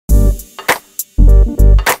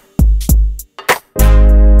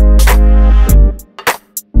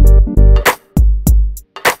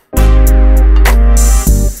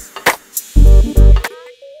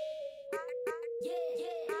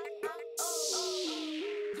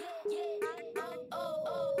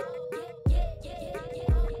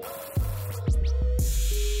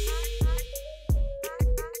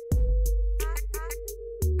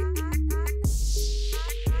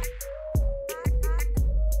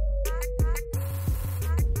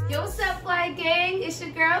Yo, what's up, Fly Gang? It's your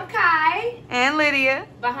girl Kai and Lydia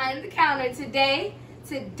behind the counter today.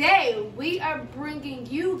 Today we are bringing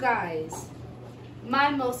you guys my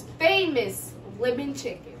most famous lemon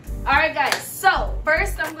chicken. Alright guys, so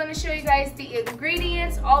first I'm going to show you guys the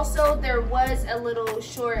ingredients. Also, there was a little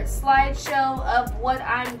short slideshow of what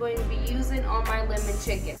I'm going to be using on my lemon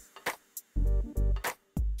chicken.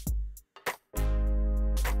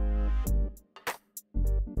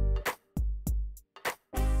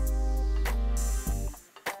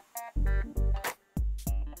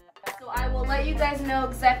 So I will let you guys know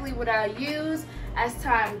exactly what I'll use as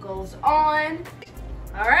time goes on.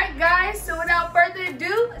 Alright guys, so without further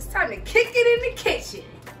ado, it's time to kick it in the kitchen.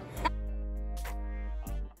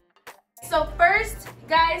 So first,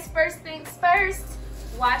 guys, first things first,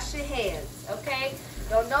 wash your hands, okay?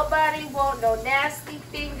 Don't nobody want no nasty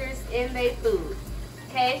fingers in their food,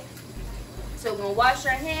 okay? So we're gonna wash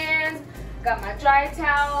our hands, got my dry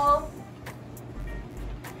towel,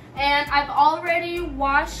 and I've already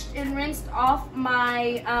washed and rinsed off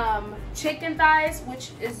my chicken thighs,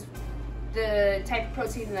 which is the type of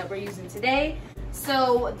protein that we're using today.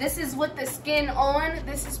 So this is with the skin on.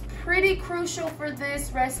 This is pretty crucial for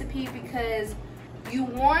this recipe because you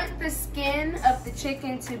want the skin of the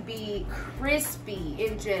chicken to be crispy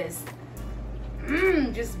and just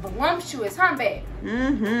voluptuous, huh babe?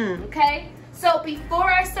 Okay, so before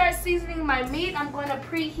I start seasoning my meat, I'm going to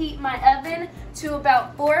preheat my oven to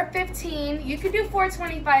about 415. You could do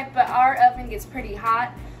 425, but our oven gets pretty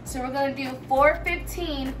hot. So we're going to do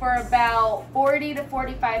 415 for about 40 to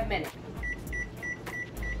 45 minutes.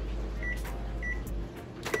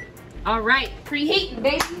 All right, preheating,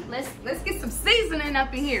 baby. Let's get some seasoning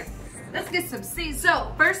up in here. Let's get some seasoning.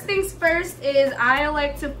 So first things first is I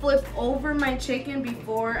like to flip over my chicken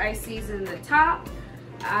before I season the top.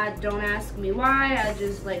 Don't ask me why, I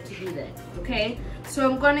just like to do that, okay? So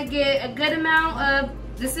I'm going to get a good amount of,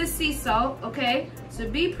 this is sea salt, okay? So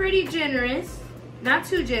be pretty generous. Not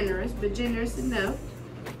too generous, but generous enough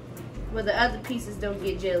where the other pieces don't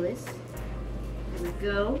get jealous. There we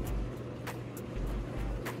go.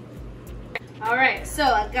 All right, so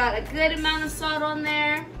I got a good amount of salt on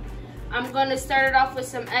there. I'm gonna start it off with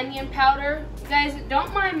some onion powder. You guys,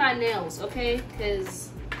 don't mind my nails, okay?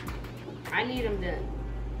 Because I need them done.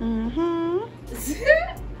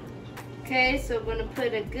 Okay, so I'm gonna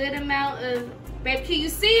put a good amount of, babe, can you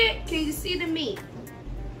see it? Can you see the meat?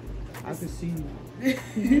 I can see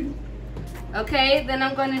you. Okay, then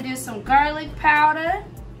I'm going to do some garlic powder.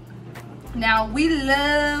 Now, we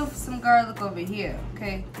love some garlic over here,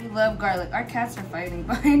 okay? We love garlic. Our cats are fighting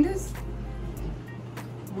behind us.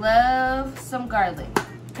 Love some garlic,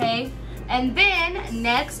 okay? And then,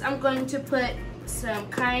 next, I'm going to put some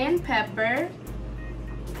cayenne pepper.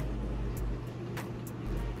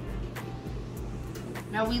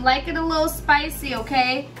 Now, we like it a little spicy,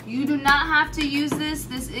 okay? You do not have to use this.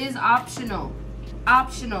 This is optional.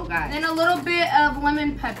 Optional, guys. Then a little bit of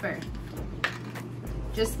lemon pepper.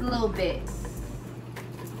 Just a little bit.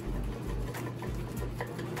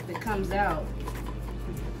 It comes out.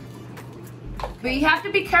 But you have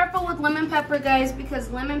to be careful with lemon pepper, guys,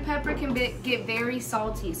 because lemon pepper can get very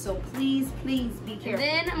salty. So please, please be careful.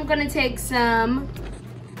 And then I'm gonna take some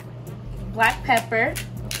black pepper.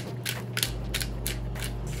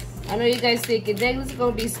 I know you guys thinking, dang, this is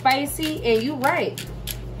gonna be spicy, and you right.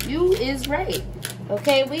 You is right.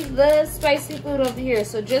 Okay, we love spicy food over here,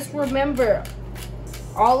 so just remember,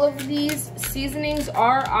 all of these seasonings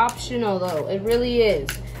are optional though, it really is.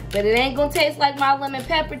 But it ain't gonna taste like my lemon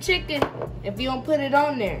pepper chicken if you don't put it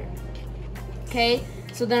on there. Okay,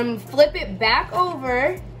 so then I'm gonna flip it back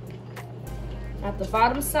over. Now the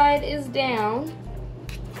bottom side is down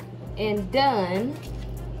and done.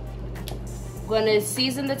 I'm gonna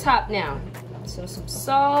season the top now. So some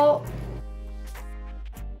salt.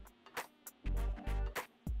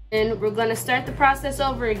 And we're gonna start the process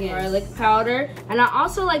over again. Garlic powder. And I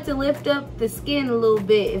also like to lift up the skin a little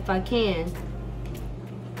bit if I can.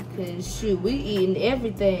 Cause shoot, we eating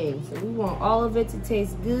everything. So we want all of it to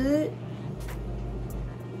taste good.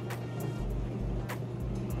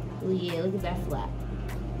 Oh yeah, look at that flap.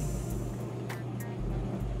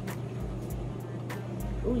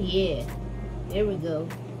 Oh yeah, there we go.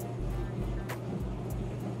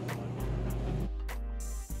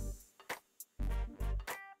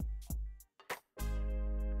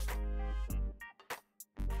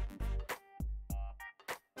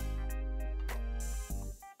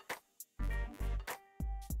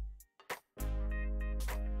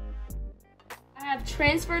 I have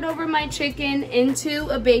transferred over my chicken into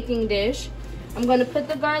a baking dish. I'm gonna put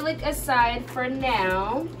the garlic aside for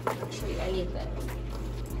now. Actually, I need that.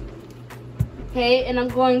 Okay, and I'm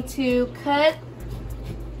going to cut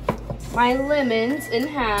my lemons in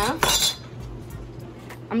half.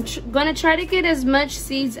 I'm gonna try to get as much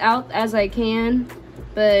seeds out as I can,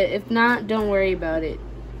 but if not, don't worry about it.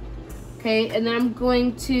 Okay, and then I'm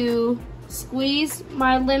going to squeeze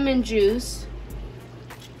my lemon juice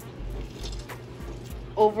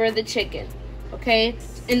over the chicken, okay?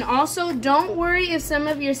 And also, don't worry if some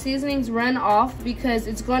of your seasonings run off, because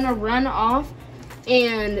it's gonna run off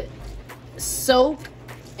and soak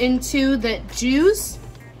into the juice,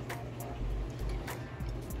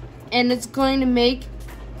 and it's going to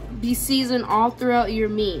be seasoned all throughout your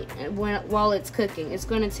meat while it's cooking. It's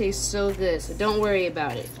going to taste so good, so don't worry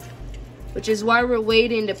about it. Which is why we're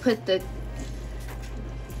waiting to put the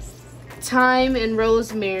thyme and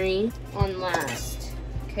rosemary on last.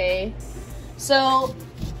 Okay, so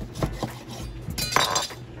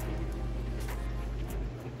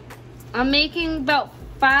I'm making about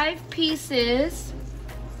 5 pieces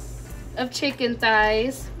of chicken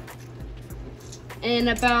thighs and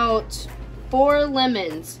about 4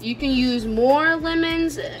 lemons. You can use more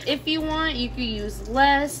lemons if you want. You can use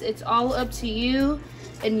less. It's all up to you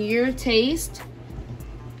and your taste.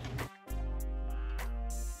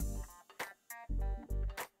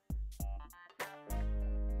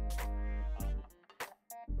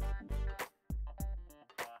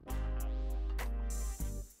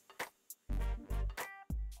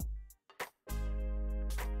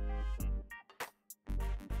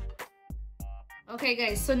 Okay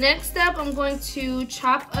guys, so next up I'm going to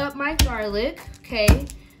chop up my garlic, okay?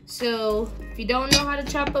 So if you don't know how to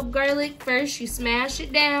chop up garlic, first you smash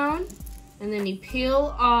it down and then you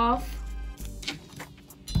peel off.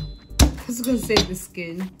 I was gonna say the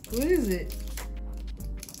skin. What is it?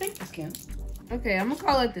 I think the skin. Okay, I'm gonna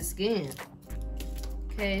call it the skin.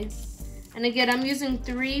 Okay, and again, I'm using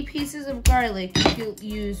 3 pieces of garlic. You can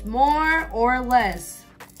use more or less.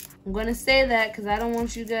 I'm gonna say that because I don't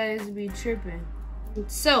want you guys to be tripping.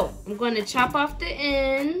 So I'm going to chop off the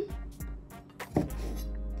end,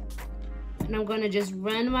 and I'm going to just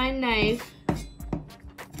run my knife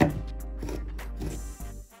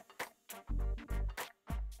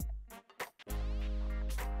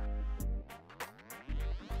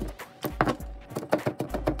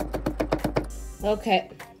okay,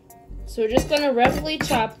 so we're just going to roughly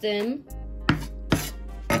chop them.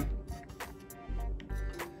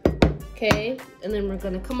 Okay, and then we're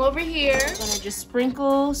gonna come over here. I'm gonna just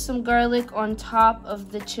sprinkle some garlic on top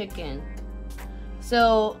of the chicken.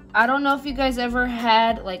 So, I don't know if you guys ever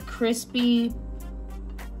had like crispy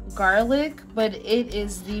garlic, but it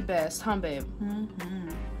is the best, huh babe?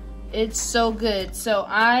 Mm-hmm. It's so good. So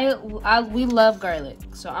we love garlic.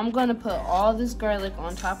 So I'm gonna put all this garlic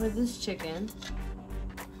on top of this chicken.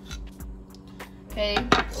 Okay,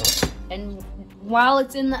 and while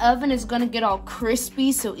it's in the oven, it's gonna get all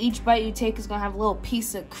crispy, so each bite you take is gonna have a little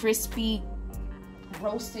piece of crispy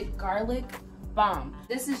roasted garlic. Bomb.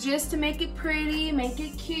 This is just to make it pretty, make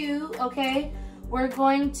it cute, okay? We're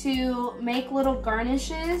going to make little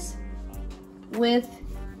garnishes with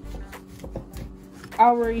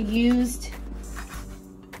our used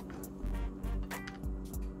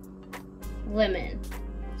lemon.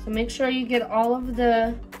 So make sure you get all of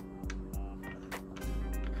the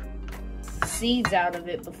seeds out of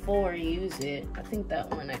it before you use it. I think that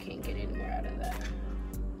one, I can't get any more out of that.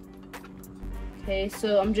 Okay,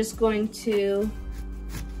 so I'm just going to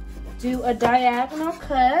do a diagonal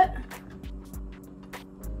cut.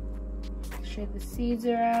 Make sure the seeds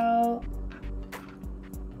are out.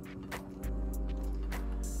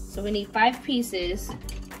 So we need 5 pieces.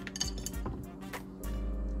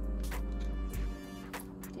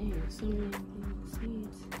 Dang, so many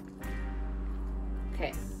seeds.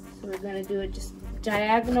 Okay. So we're gonna do it just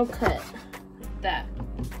diagonal cut, like that.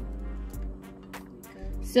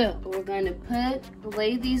 So we're gonna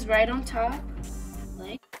lay these right on top,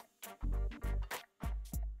 like.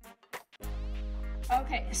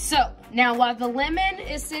 Okay, so now while the lemon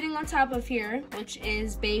is sitting on top of here, which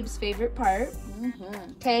is babe's favorite part,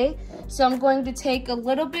 okay, so I'm going to take a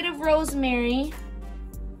little bit of rosemary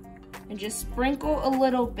and just sprinkle a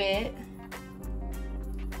little bit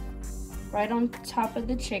right on top of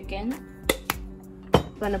the chicken.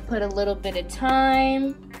 I'm gonna put a little bit of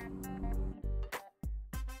thyme,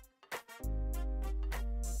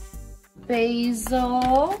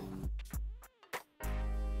 basil,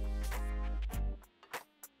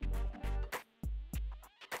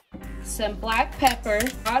 some black pepper,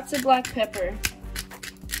 lots of black pepper.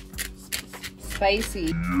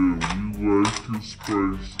 Spicy. Yeah, we like it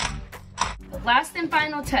spicy. The last and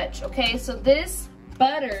final touch, okay? So this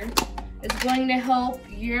butter It's going to help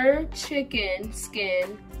your chicken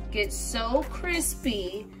skin get so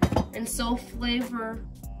crispy and so flavorful.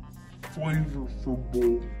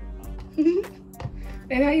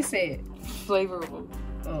 And how you say it? Flavorful.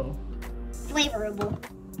 Oh. Flavorable.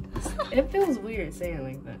 It feels weird saying it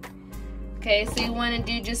like that. Okay, so you want to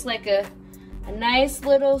do just like a nice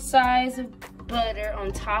little size of butter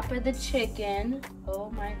on top of the chicken. Oh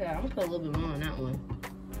my God, I'm gonna put a little bit more on that one.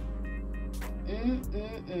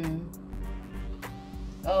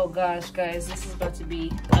 Oh gosh, guys, this is about to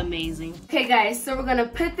be amazing. Okay guys, so we're gonna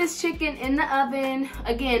put this chicken in the oven,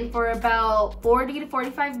 again, for about 40 to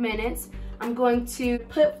 45 minutes. I'm going to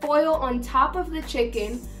put foil on top of the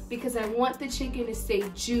chicken because I want the chicken to stay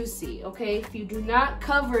juicy, okay? If you do not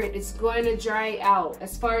cover it, it's going to dry out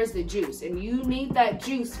as far as the juice, and you need that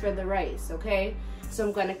juice for the rice, okay? So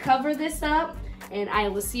I'm gonna cover this up, and I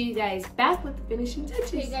will see you guys back with the finishing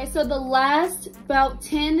touches. Okay guys, so the last about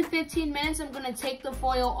 10 to 15 minutes, I'm gonna take the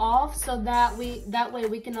foil off so that way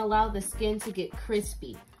we can allow the skin to get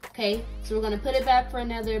crispy, okay? So we're gonna put it back for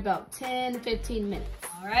another about 10 to 15 minutes.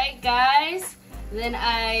 All right guys, then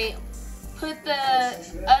I put the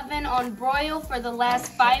oven on broil for the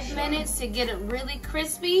last 5 minutes to get it really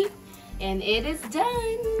crispy, and it is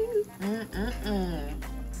done.